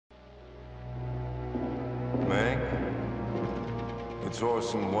Mank? It's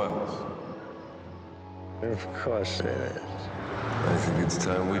Orson Welles. Of course it is. I think it's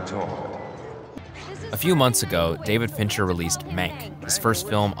time we talk. A few months ago, David Fincher released Mank, his first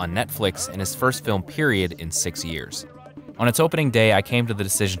film on Netflix and his first film period in 6 years. On its opening day, I came to the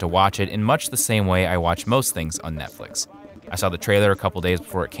decision to watch it in much the same way I watch most things on Netflix. I saw the trailer a couple days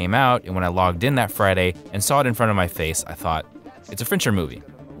before it came out, and when I logged in that Friday and saw it in front of my face, I thought, it's a Fincher movie.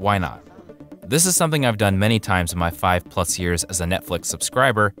 Why not? This is something I've done many times in my 5+ years as a Netflix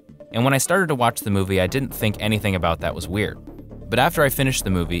subscriber, and when I started to watch the movie, I didn't think anything about that was weird. But after I finished the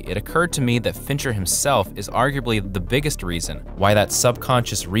movie, it occurred to me that Fincher himself is arguably the biggest reason why that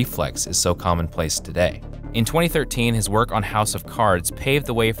subconscious reflex is so commonplace today. In 2013, his work on House of Cards paved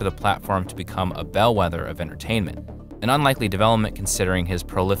the way for the platform to become a bellwether of entertainment, an unlikely development considering his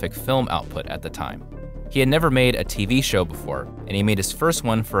prolific film output at the time. He had never made a TV show before, and he made his first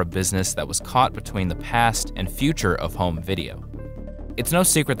one for a business that was caught between the past and future of home video. It's no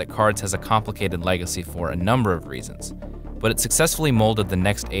secret that Cards has a complicated legacy for a number of reasons, but it successfully molded the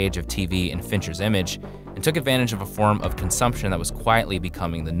next age of TV in Fincher's image and took advantage of a form of consumption that was quietly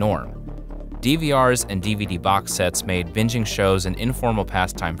becoming the norm. DVRs and DVD box sets made binging shows an informal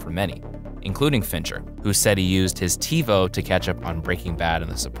pastime for many, including Fincher, who said he used his TiVo to catch up on Breaking Bad and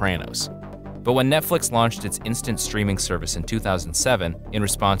The Sopranos. But when Netflix launched its instant streaming service in 2007, in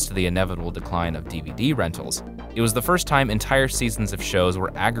response to the inevitable decline of DVD rentals, it was the first time entire seasons of shows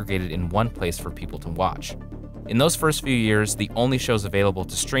were aggregated in one place for people to watch. In those first few years, the only shows available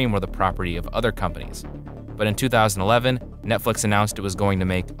to stream were the property of other companies. But in 2011, Netflix announced it was going to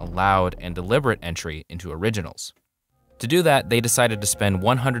make a loud and deliberate entry into originals. To do that, they decided to spend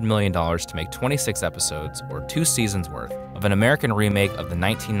 $100 million to make 26 episodes, or 2 seasons worth, of an American remake of the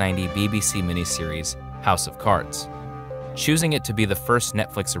 1990 BBC miniseries House of Cards. Choosing it to be the first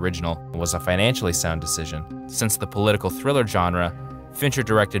Netflix original was a financially sound decision, since the political thriller genre,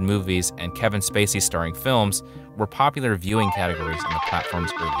 Fincher-directed movies, and Kevin Spacey starring films were popular viewing categories in the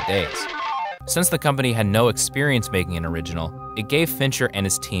platform's early days. Since the company had no experience making an original, it gave Fincher and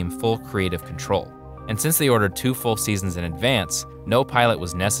his team full creative control. And since they ordered 2 full seasons in advance, no pilot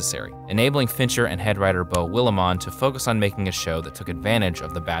was necessary, enabling Fincher and head writer Beau Willimon to focus on making a show that took advantage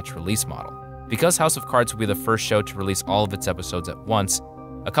of the batch release model. Because House of Cards would be the first show to release all of its episodes at once,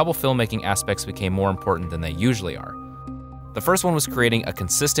 a couple filmmaking aspects became more important than they usually are. The first one was creating a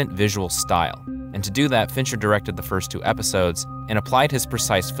consistent visual style, and to do that, Fincher directed the first 2 episodes and applied his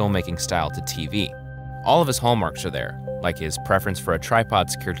precise filmmaking style to TV. All of his hallmarks are there, like his preference for a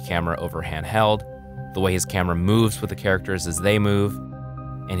tripod-secured camera over handheld, the way his camera moves with the characters as they move,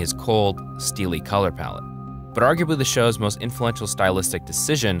 and his cold, steely color palette. But arguably the show's most influential stylistic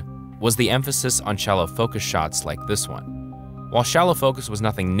decision was the emphasis on shallow focus shots like this one. While shallow focus was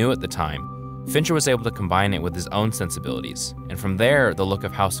nothing new at the time, Fincher was able to combine it with his own sensibilities, and from there, the look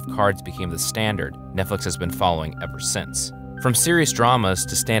of House of Cards became the standard Netflix has been following ever since. From serious dramas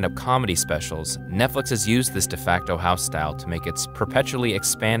to stand-up comedy specials, Netflix has used this de facto house style to make its perpetually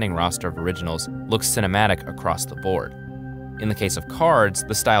expanding roster of originals look cinematic across the board. In the case of Cards,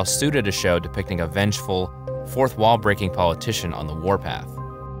 the style suited a show depicting a vengeful, fourth-wall-breaking politician on the warpath.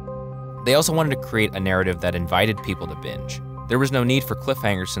 They also wanted to create a narrative that invited people to binge. There was no need for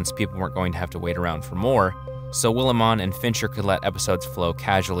cliffhangers since people weren't going to have to wait around for more, so Willimon and Fincher could let episodes flow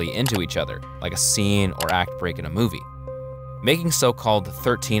casually into each other, like a scene or act break in a movie. Making so-called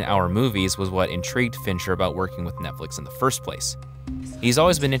 13-hour movies was what intrigued Fincher about working with Netflix in the first place. He's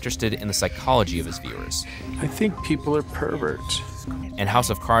always been interested in the psychology of his viewers. I think people are perverts. And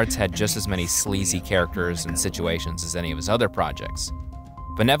House of Cards had just as many sleazy characters and situations as any of his other projects.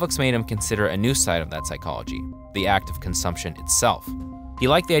 But Netflix made him consider a new side of that psychology, the act of consumption itself. He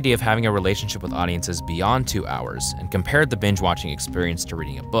liked the idea of having a relationship with audiences beyond 2 hours and compared the binge-watching experience to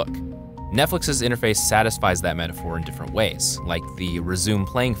reading a book. Netflix's interface satisfies that metaphor in different ways, like the resume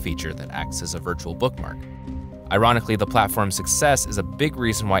playing feature that acts as a virtual bookmark. Ironically, the platform's success is a big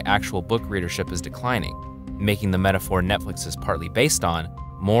reason why actual book readership is declining, making the metaphor Netflix is partly based on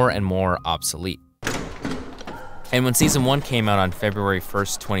more and more obsolete. And when Season 1 came out on February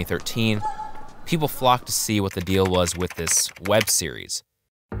 1st, 2013, people flocked to see what the deal was with this web series.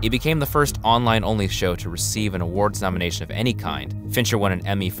 It became the first online-only show to receive an awards nomination of any kind. Fincher won an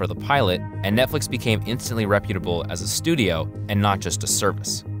Emmy for the pilot, and Netflix became instantly reputable as a studio and not just a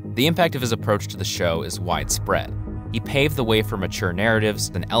service. The impact of his approach to the show is widespread. He paved the way for mature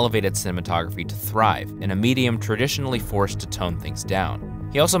narratives and elevated cinematography to thrive in a medium traditionally forced to tone things down.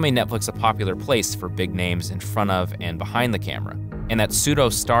 He also made Netflix a popular place for big names in front of and behind the camera. And that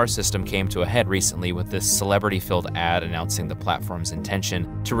pseudo-star system came to a head recently with this celebrity-filled ad announcing the platform's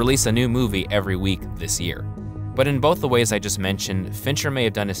intention to release a new movie every week this year. But in both the ways I just mentioned, Fincher may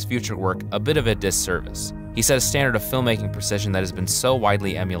have done his future work a bit of a disservice. He set a standard of filmmaking precision that has been so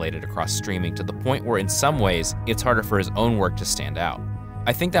widely emulated across streaming to the point where in some ways, it's harder for his own work to stand out.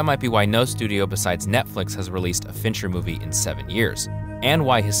 I think that might be why no studio besides Netflix has released a Fincher movie in 7 years, and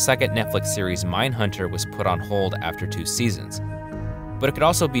why his second Netflix series Mindhunter was put on hold after 2 seasons. But it could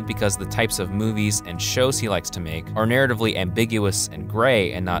also be because the types of movies and shows he likes to make are narratively ambiguous and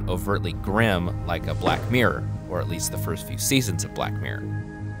gray and not overtly grim like a Black Mirror, or at least the first few seasons of Black Mirror.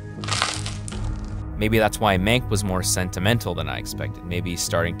 Maybe that's why Mank was more sentimental than I expected, maybe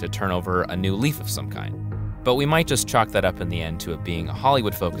starting to turn over a new leaf of some kind. But we might just chalk that up in the end to it being a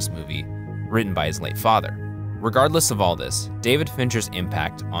Hollywood-focused movie written by his late father. Regardless of all this, David Fincher's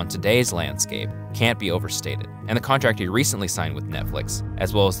impact on today's landscape can't be overstated, and the contract he recently signed with Netflix,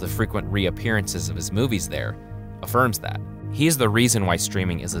 as well as the frequent reappearances of his movies there, affirms that. He is the reason why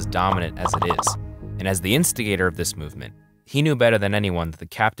streaming is as dominant as it is, and as the instigator of this movement, he knew better than anyone that the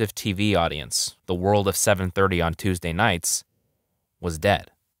captive TV audience, the world of 7:30 on Tuesday nights, was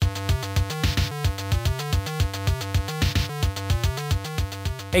dead.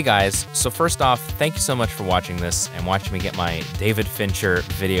 Hey guys, so first off, thank you so much for watching this and watching me get my David Fincher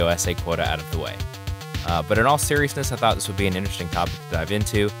video essay quota out of the way. But in all seriousness, I thought this would be an interesting topic to dive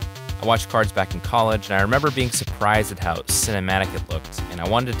into. I watched Cards back in college, and I remember being surprised at how cinematic it looked, and I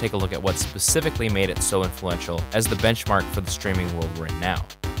wanted to take a look at what specifically made it so influential as the benchmark for the streaming world we're in now.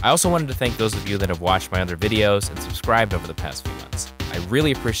 I also wanted to thank those of you that have watched my other videos and subscribed over the past few months. I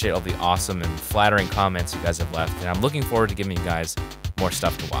really appreciate all the awesome and flattering comments you guys have left, and I'm looking forward to giving you guys more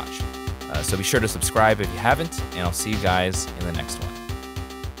stuff to watch. So be sure to subscribe if you haven't, and I'll see you guys in the next one.